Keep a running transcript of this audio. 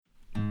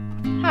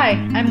Hi,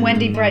 I'm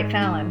Wendy Bright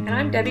Fallon. And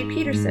I'm Debbie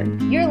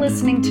Peterson. You're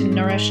listening to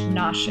Nourished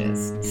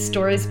Noshes,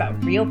 stories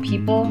about real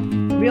people,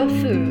 real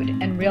food,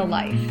 and real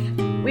life.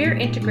 We're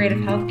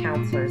integrative health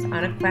counselors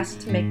on a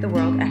quest to make the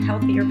world a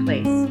healthier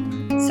place.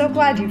 So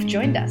glad you've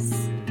joined us.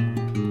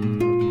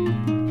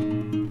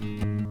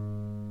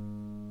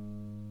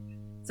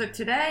 So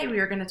today we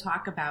are going to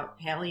talk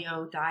about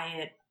paleo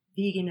diet,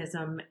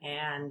 veganism,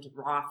 and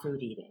raw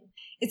food eating.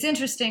 It's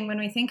interesting when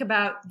we think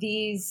about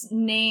these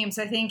names.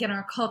 I think in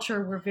our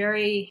culture, we're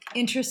very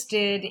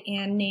interested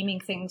in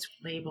naming things.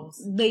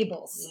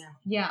 Labels.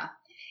 Yeah.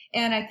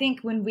 And I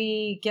think when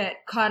we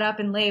get caught up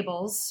in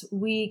labels,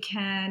 we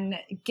can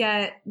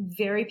get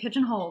very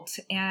pigeonholed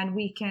and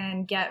we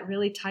can get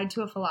really tied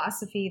to a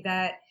philosophy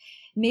that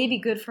may be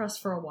good for us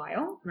for a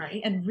while.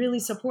 Right. And really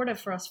supportive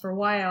for us for a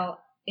while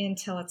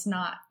until it's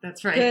not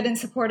good and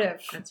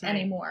supportive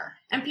anymore.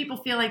 And people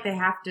feel like they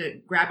have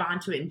to grab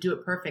onto it and do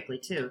it perfectly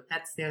too.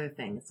 That's the other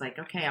thing. It's like,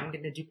 okay, I'm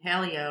going to do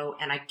paleo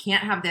and I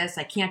can't have this,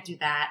 I can't do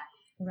that.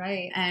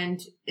 Right.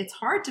 And it's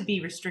hard to be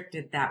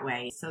restricted that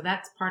way. So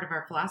that's part of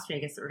our philosophy, I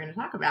guess, that we're going to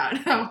talk about.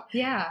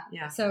 Yeah.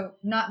 So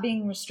not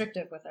being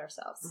restrictive with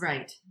ourselves.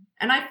 Right.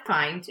 And I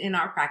find in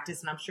our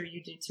practice, and I'm sure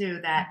you do too,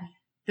 that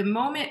the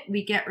moment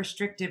we get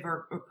restrictive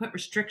or put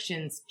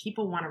restrictions,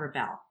 people want to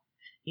rebel.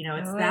 You know,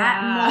 it's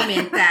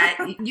moment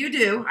that you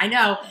do. I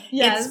know.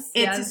 Yes.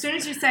 It's as soon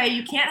as you say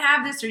you can't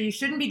have this or you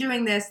shouldn't be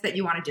doing this that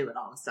you want to do it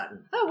all of a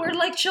sudden. Oh, we're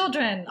like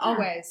children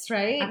always,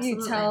 right?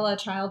 Absolutely. You tell a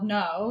child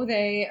no,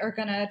 they are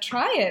going to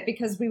try it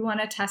because we want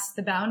to test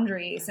the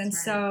boundaries.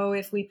 So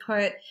if we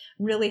put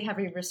really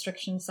heavy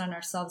restrictions on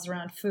ourselves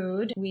around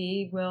food,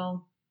 we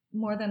will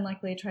more than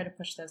likely try to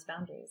push those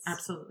boundaries.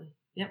 Absolutely.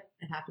 Yep.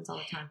 It happens all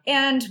the time.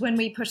 And when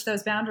we push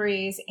those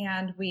boundaries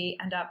and we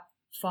end up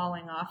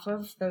falling off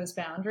of those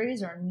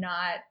boundaries or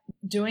not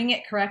doing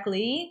it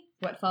correctly,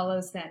 what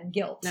follows then?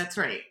 Guilt. That's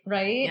right.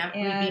 Right? Yep,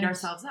 we beat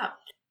ourselves up.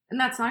 And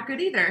that's not good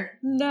either.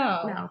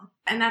 No.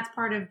 And that's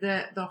part of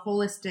the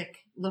holistic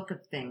look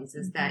of things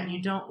is that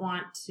you don't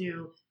want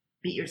to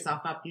beat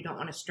yourself up. You don't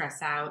want to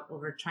stress out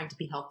over trying to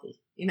be healthy,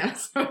 you know?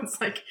 So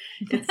it's like,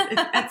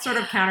 it's sort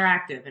of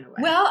counteractive in a way.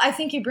 Well, I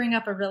think you bring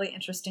up a really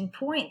interesting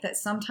point that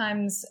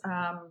sometimes,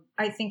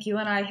 I think you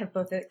and I have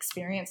both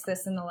experienced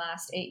this in the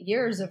last 8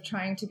 years of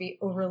trying to be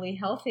overly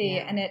healthy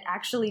and it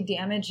actually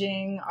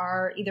damaging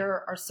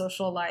either our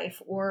social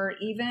life or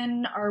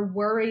even our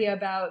worry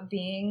about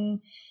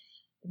being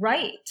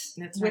right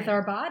with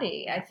our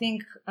body. I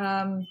think,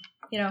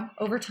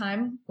 over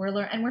time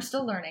we're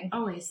still learning.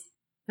 Always.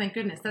 Thank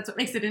goodness. That's what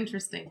makes it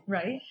interesting.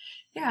 Right.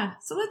 Yeah.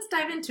 So let's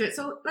dive into it.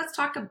 So let's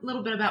talk a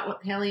little bit about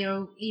what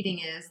paleo eating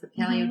is, the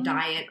paleo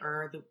diet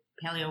or the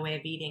paleo way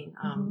of eating,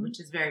 which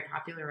is very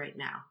popular right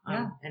now.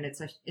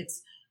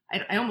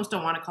 And I almost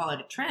don't want to call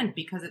it a trend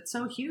because it's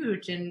so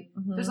huge and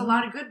there's a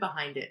lot of good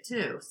behind it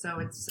too. So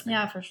it's...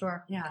 Yeah, for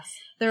sure. Yes.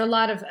 There are a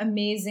lot of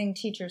amazing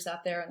teachers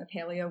out there in the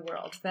paleo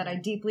world that I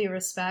deeply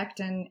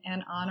respect and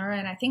honor.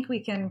 And I think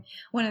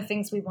one of the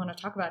things we want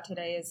to talk about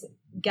today is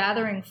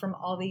gathering from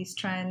all these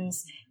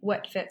trends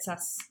what fits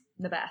us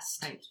the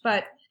best. Right.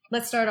 But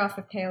let's start off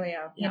with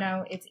paleo. You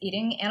know, it's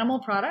eating animal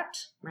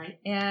product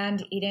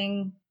and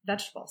eating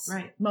vegetables.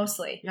 Right.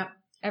 Mostly. Yep.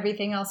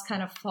 Everything else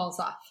kind of falls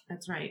off.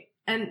 That's right.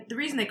 And the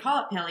reason they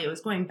call it paleo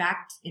is going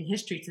back in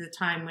history to the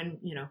time when,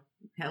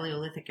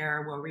 Paleolithic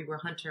era where we were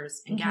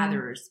hunters and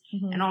gatherers.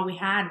 And all we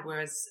had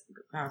was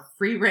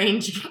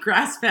free-range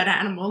grass-fed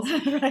animals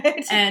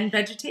and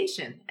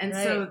vegetation. And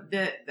so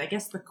I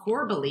guess the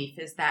core belief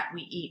is that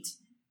we eat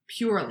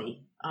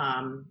purely,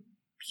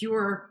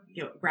 pure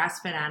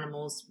grass-fed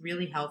animals,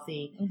 really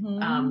healthy,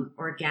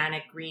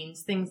 organic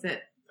greens, things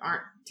that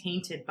aren't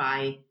tainted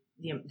by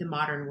the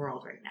modern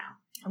world right now.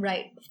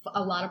 Right.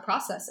 A lot of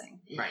processing.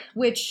 Right.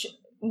 Which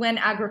when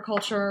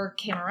agriculture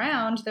came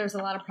around, there's a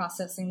lot of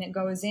processing that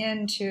goes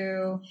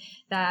into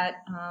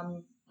that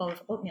bowl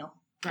of oatmeal,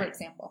 for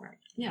example. Right.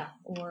 Yeah.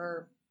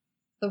 Or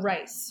the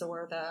rice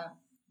or the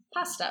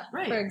pasta,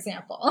 for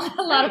example.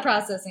 A lot of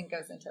processing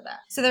goes into that.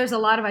 So there's a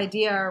lot of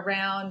idea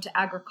around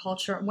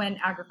agriculture. When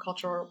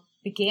agriculture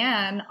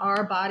began,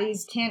 our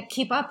bodies can't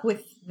keep up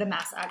with the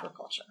mass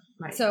agriculture.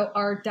 Right. So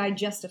our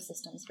digestive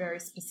systems very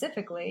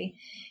specifically.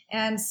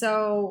 And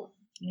so,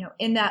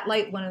 in that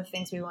light, one of the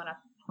things we want to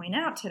point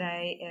out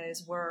today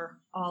is we're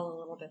all a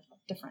little bit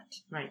different.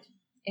 Right.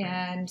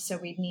 And so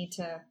we need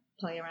to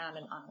play around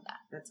and honor that.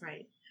 That's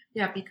right.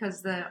 Yeah,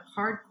 because the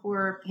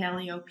hardcore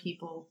paleo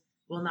people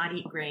will not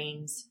eat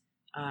grains.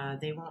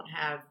 They won't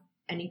have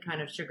any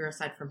kind of sugar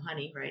aside from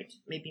honey, right?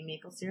 Maybe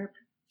maple syrup.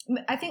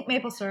 I think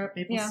maple syrup.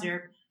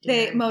 Syrup.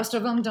 Most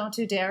of them don't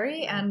do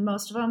dairy, and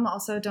most of them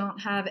also don't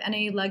have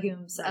any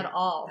legumes at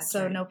all.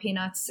 So no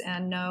peanuts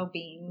and no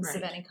beans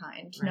of any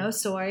kind. No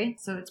soy.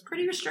 So it's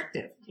pretty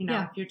restrictive,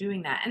 if you're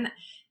doing that. And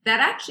that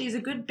actually is a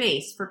good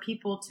base for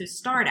people to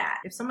start at.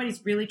 If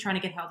somebody's really trying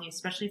to get healthy,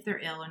 especially if they're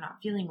ill or not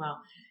feeling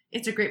well,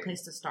 it's a great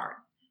place to start.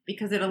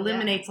 because it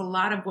eliminates a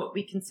lot of what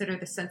we consider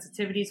the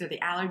sensitivities or the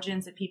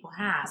allergens that people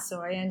have.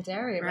 Soy and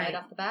dairy right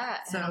off the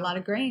bat, and a lot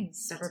of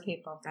grains for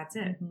people. That's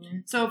it.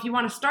 So if you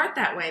want to start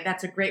that way,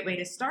 that's a great way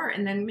to start.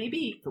 And then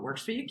maybe if it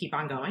works for you, keep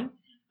on going.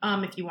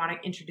 If you want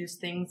to introduce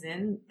things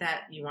in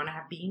that you want to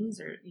have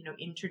beans, or,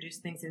 introduce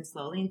things in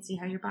slowly and see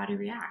how your body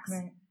reacts.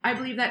 Right. I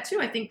believe that too.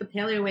 I think the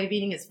paleo way of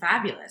eating is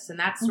fabulous. And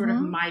that's sort of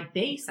my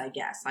base, I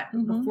guess.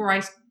 Before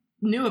I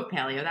knew of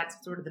paleo,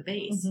 that's sort of the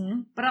base.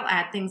 But I'll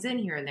add things in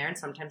here and there, and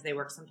sometimes they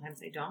work,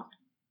 sometimes they don't.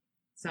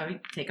 So you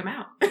take them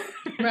out.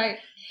 Right.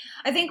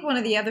 I think one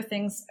of the other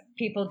things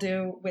people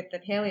do with the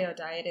paleo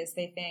diet is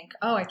they think,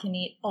 oh, I can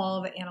eat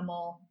all the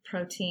animal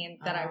protein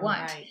that I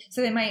want. Right.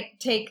 So they might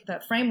take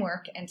the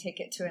framework and take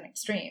it to an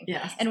extreme.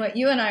 Yes. And what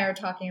you and I are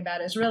talking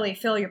about is really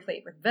fill your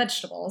plate with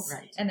vegetables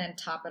and then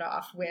top it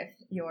off with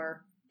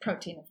your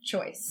protein of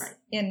choice.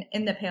 Right.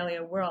 In the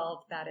paleo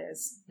world, that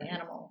is the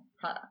animal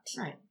product.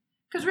 Right.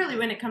 Because really,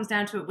 when it comes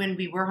down to it, when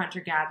we were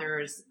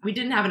hunter-gatherers, we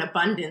didn't have an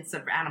abundance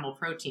of animal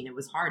protein. It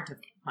was hard to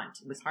hunt.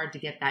 It was hard to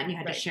get that. And you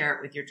had to share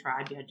it with your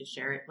tribe. You had to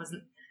share it. It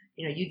wasn't,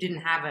 you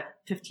didn't have a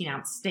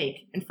 15-ounce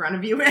steak in front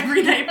of you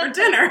every day for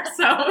dinner.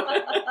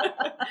 So,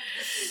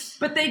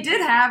 but they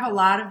did have a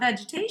lot of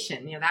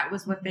vegetation. That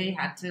was what they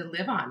had to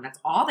live on. That's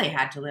all they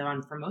had to live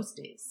on for most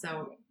days.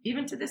 So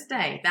even to this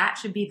day, that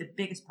should be the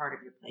biggest part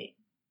of your plate,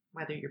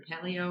 whether you're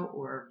paleo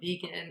or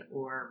vegan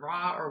or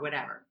raw or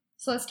whatever.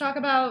 So let's talk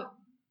about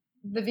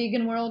the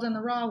vegan world and the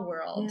raw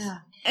world. Yeah.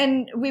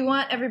 And we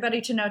want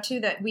everybody to know too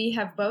that we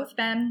have both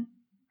been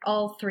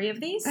all three of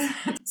these.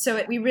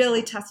 So we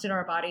really tested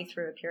our body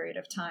through a period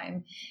of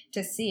time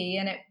to see.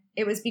 And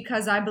it was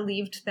because I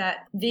believed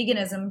that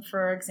veganism,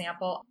 for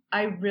example,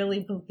 I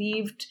really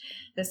believed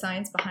the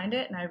science behind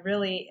it. And I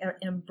really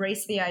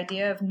embraced the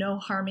idea of no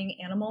harming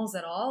animals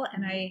at all.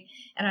 And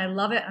I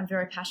love it. I'm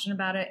very passionate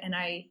about it. And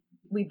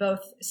we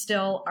both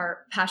still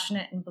are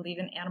passionate and believe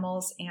in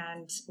animals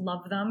and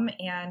love them,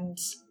 and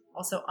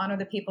also honor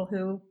the people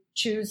who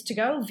choose to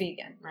go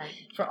vegan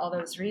for all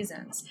those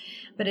reasons.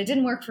 But it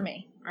didn't work for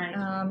me. Right.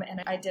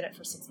 And I did it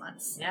for 6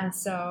 months. Yeah. And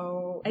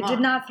so I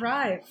did not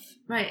thrive.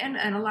 Right.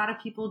 And a lot of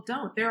people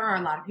don't. There are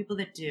a lot of people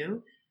that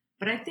do.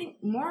 But I think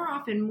more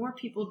often, more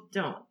people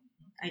don't.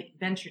 I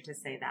venture to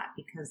say that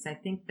because I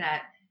think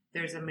that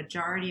there's a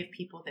majority of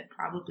people that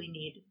probably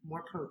need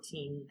more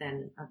protein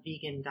than a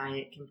vegan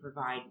diet can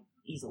provide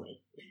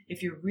easily.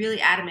 If you're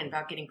really adamant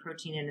about getting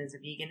protein in as a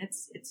vegan,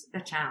 it's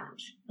a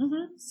challenge.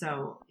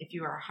 So if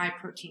you are a high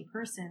protein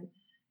person,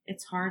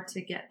 it's hard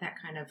to get that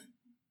kind of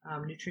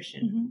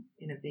nutrition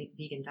in a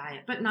vegan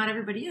diet. But not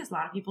everybody is. A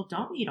lot of people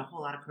don't need a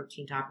whole lot of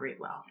protein to operate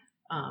well,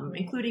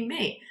 including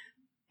me.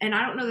 And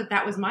I don't know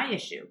that was my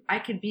issue. I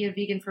could be a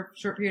vegan for a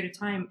short period of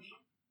time,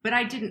 but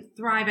I didn't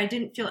thrive. I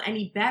didn't feel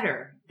any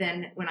better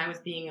than when I was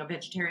being a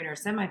vegetarian or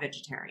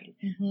semi-vegetarian.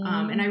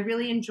 And I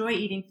really enjoy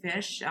eating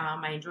fish.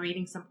 I enjoy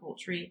eating some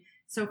poultry.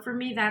 So for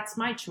me, that's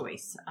my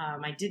choice.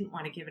 I didn't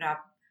want to give it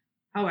up.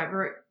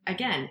 However,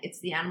 again, it's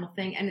the animal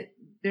thing. And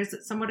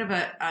there's somewhat of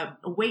a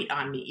weight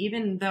on me,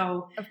 even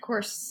though... Of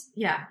course.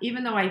 Yeah.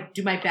 Even though I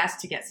do my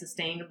best to get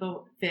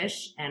sustainable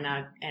fish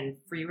and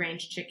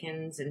free-range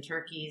chickens and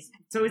turkeys,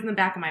 it's always in the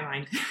back of my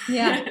mind.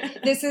 Yeah.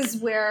 This is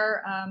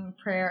where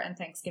prayer and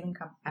thanksgiving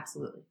come.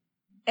 Absolutely.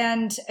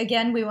 And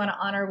again, we want to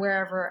honor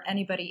wherever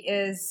anybody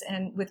is,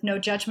 and with no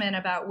judgment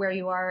about where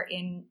you are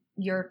in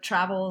your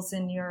travels,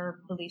 in your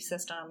belief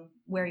system,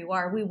 where you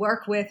are. We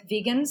work with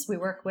vegans, we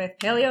work with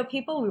paleo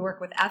people, we work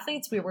with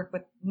athletes, we work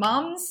with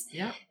moms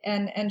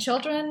and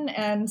children.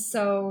 And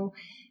so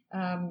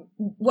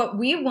what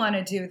we want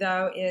to do,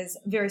 though, is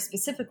very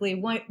specifically,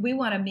 we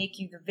want to make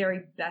you the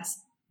very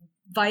best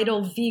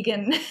vital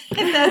vegan, if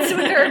that's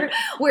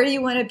where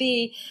you want to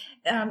be,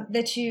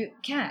 that you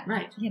can.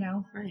 Right.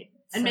 Right.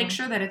 And make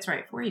sure that it's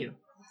right for you.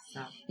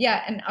 So.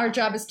 Yeah, and our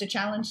job is to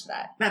challenge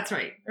that. That's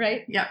right.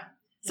 Right? Yeah.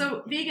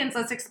 So vegans,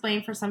 let's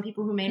explain for some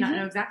people who may not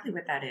know exactly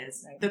what that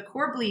is. Right. The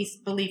core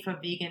belief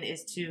of vegan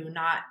is to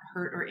not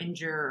hurt or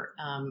injure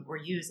or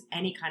use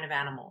any kind of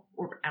animal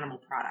or animal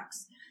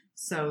products.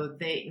 So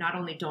they not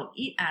only don't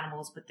eat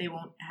animals, but they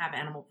won't have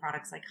animal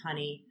products like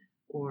honey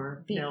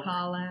or bee milk.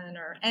 Pollen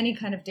or any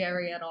kind of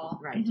dairy at all.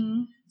 Right.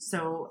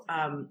 So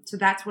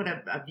that's what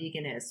a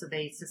vegan is. So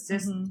they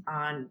subsist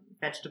on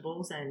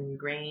vegetables and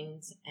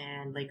grains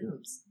and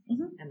legumes,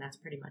 and that's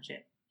pretty much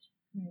it.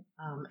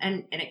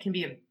 And it can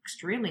be an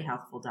extremely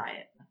healthful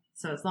diet.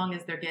 So as long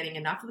as they're getting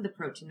enough of the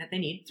protein that they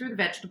need through the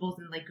vegetables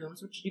and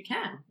legumes, which you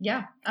can.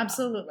 Yeah,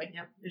 absolutely.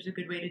 Yep, there's a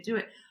good way to do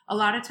it. A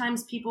lot of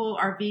times people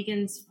are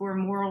vegans for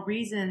moral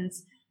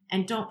reasons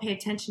and don't pay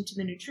attention to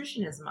the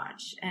nutrition as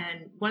much.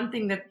 And one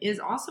thing that is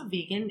also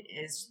vegan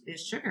is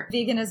sugar.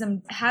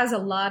 Veganism has a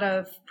lot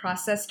of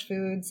processed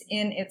foods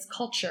in its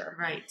culture.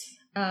 Right.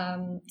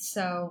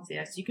 So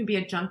yes, you can be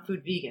a junk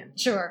food vegan.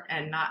 Sure.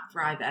 And not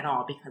thrive at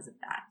all because of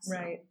that. So.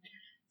 Right.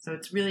 So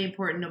it's really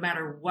important, no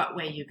matter what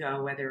way you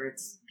go, whether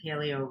it's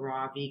paleo,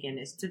 raw, vegan,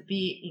 is to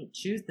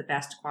choose the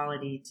best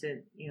quality,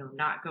 to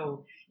not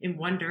go in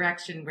one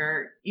direction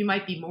where you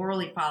might be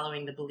morally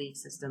following the belief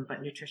system,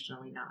 but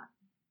nutritionally not.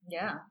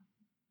 Yeah.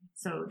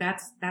 So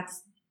that's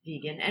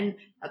vegan. And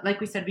like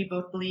we said, we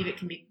both believe it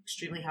can be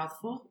extremely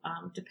healthful.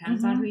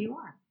 Depends on who you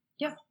are.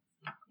 Yep.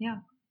 Yeah.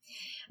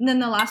 And then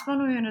the last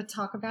one we were going to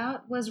talk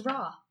about was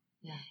raw.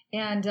 Yeah.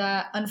 And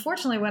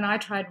unfortunately, when I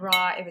tried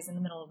raw, it was in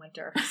the middle of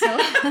winter. So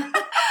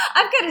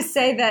I've got to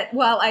say that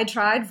while I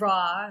tried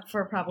raw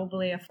for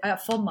probably a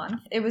full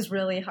month, it was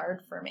really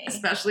hard for me.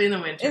 Especially in the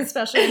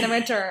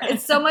winter.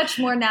 It's so much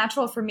more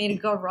natural for me to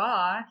go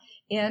raw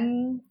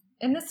in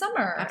the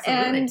summer.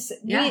 Absolutely.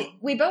 And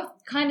we both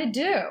kind of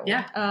do.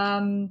 Yeah.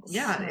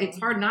 So. It's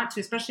hard not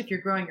to, especially if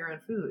you're growing your own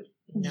food.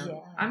 You know? Yeah.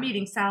 I'm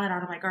eating salad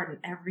out of my garden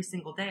every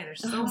single day.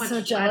 There's so much. So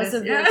jealous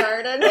lettuce. of your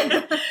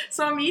garden.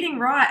 So I'm eating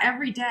raw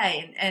every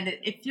day, and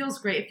it feels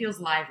great. It feels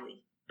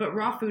lively. But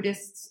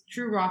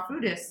true raw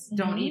foodists,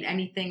 don't eat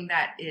anything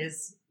that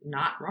is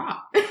not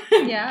raw.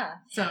 Yeah.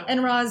 So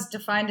and raw is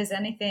defined as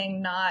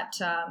anything not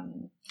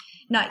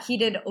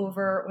heated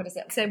over, what is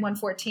it? Say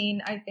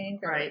 114, I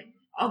think. Right.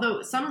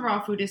 Although some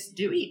raw foodists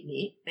do eat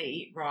meat, they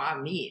eat raw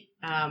meat.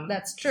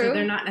 That's true. So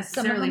they're not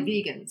necessarily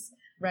vegans.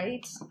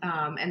 Right.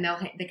 And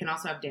they can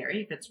also have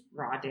dairy if it's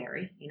raw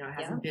dairy. You know, it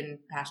hasn't been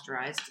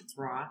pasteurized; it's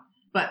raw,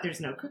 but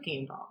there's no cooking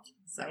involved.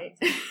 So right.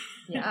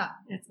 Yeah,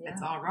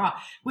 it's all raw,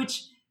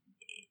 which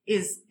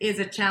is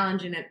a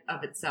challenge in it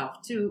of itself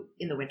too,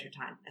 in the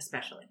wintertime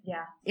especially.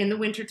 Yeah. In the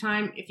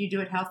wintertime, if you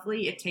do it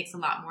healthily, it takes a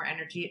lot more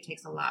energy. It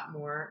takes a lot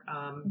more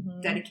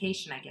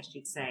dedication, I guess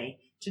you'd say,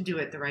 to do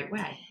it the right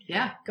way.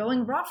 Yeah.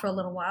 Going raw for a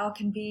little while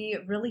can be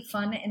really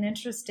fun and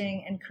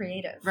interesting and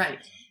creative. Right.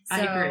 So, I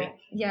agree.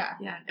 Yeah.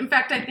 Yeah. In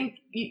fact, I think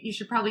you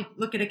should probably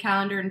look at a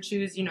calendar and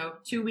choose,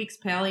 2 weeks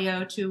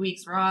paleo, 2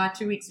 weeks raw,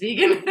 2 weeks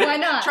vegan. Why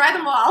not? Try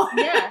them all.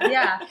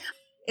 Yeah.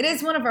 It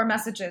is one of our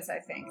messages, I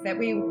think, that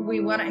we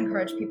want to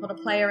encourage people to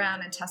play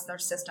around and test their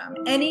system.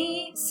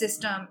 Any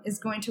system is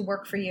going to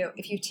work for you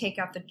if you take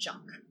out the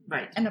junk.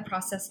 Right. And the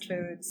processed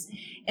foods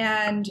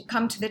and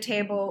come to the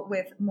table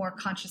with more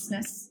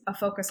consciousness, a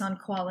focus on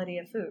quality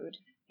of food.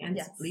 And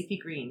leafy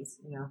greens,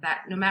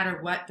 that no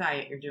matter what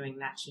diet you're doing,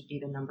 that should be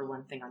the number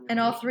one thing on your And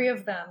plate. all three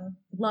of them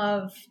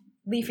love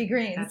leafy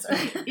greens. That's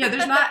right. Yeah,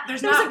 there's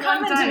not a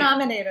common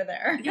denominator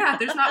there. Yeah,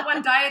 there's not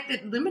one diet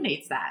that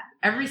eliminates that.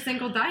 Every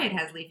single diet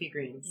has leafy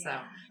greens. Yeah.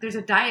 So there's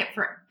a diet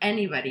for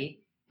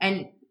anybody.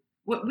 And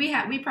what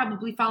we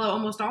probably follow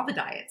almost all the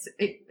diets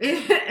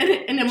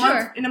in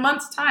a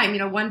month's time.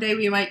 One day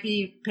we might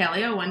be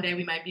paleo, one day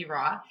we might be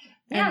raw.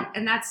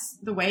 And that's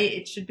the way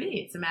it should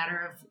be. It's a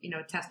matter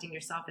of, testing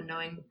yourself and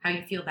knowing how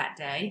you feel that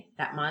day,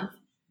 that month,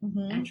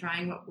 and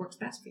trying what works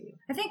best for you.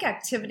 I think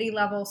activity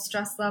level,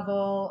 stress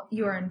level,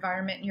 your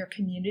environment, and your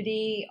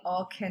community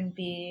all can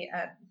be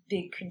a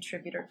big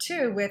contributor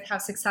too with how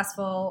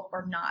successful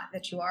or not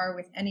that you are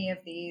with any of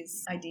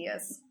these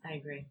ideas. I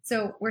agree.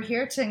 So we're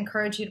here to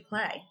encourage you to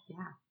play. Yeah.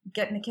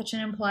 Get in the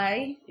kitchen and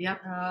play.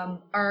 Yep.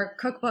 Our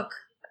cookbook,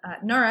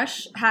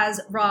 Nourish,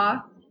 has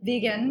raw,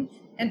 vegan,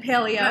 and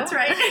paleo. That's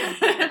right.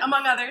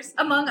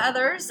 Among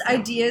others,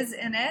 ideas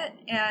in it.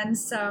 And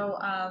so,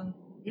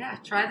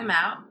 try them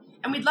out.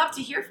 And we'd love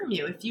to hear from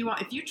you if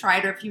you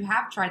tried or if you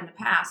have tried in the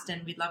past,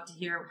 and we'd love to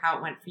hear how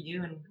it went for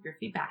you and your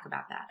feedback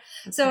about that.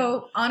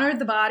 So honor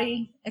the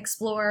body,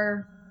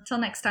 explore. Till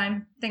next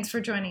time, thanks for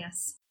joining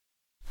us.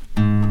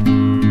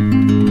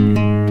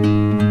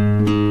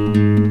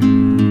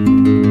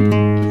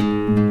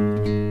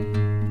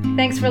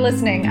 Thanks for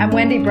listening. I'm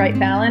Wendy Bright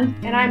Fallon.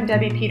 And I'm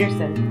Debbie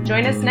Peterson.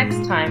 Join us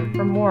next time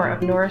for more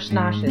of Nourish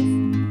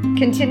Noshes.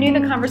 Continue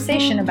the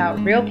conversation about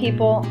real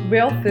people,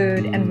 real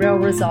food, and real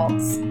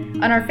results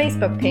on our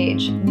Facebook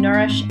page,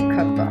 Nourish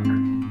Cookbook.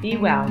 Be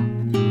well.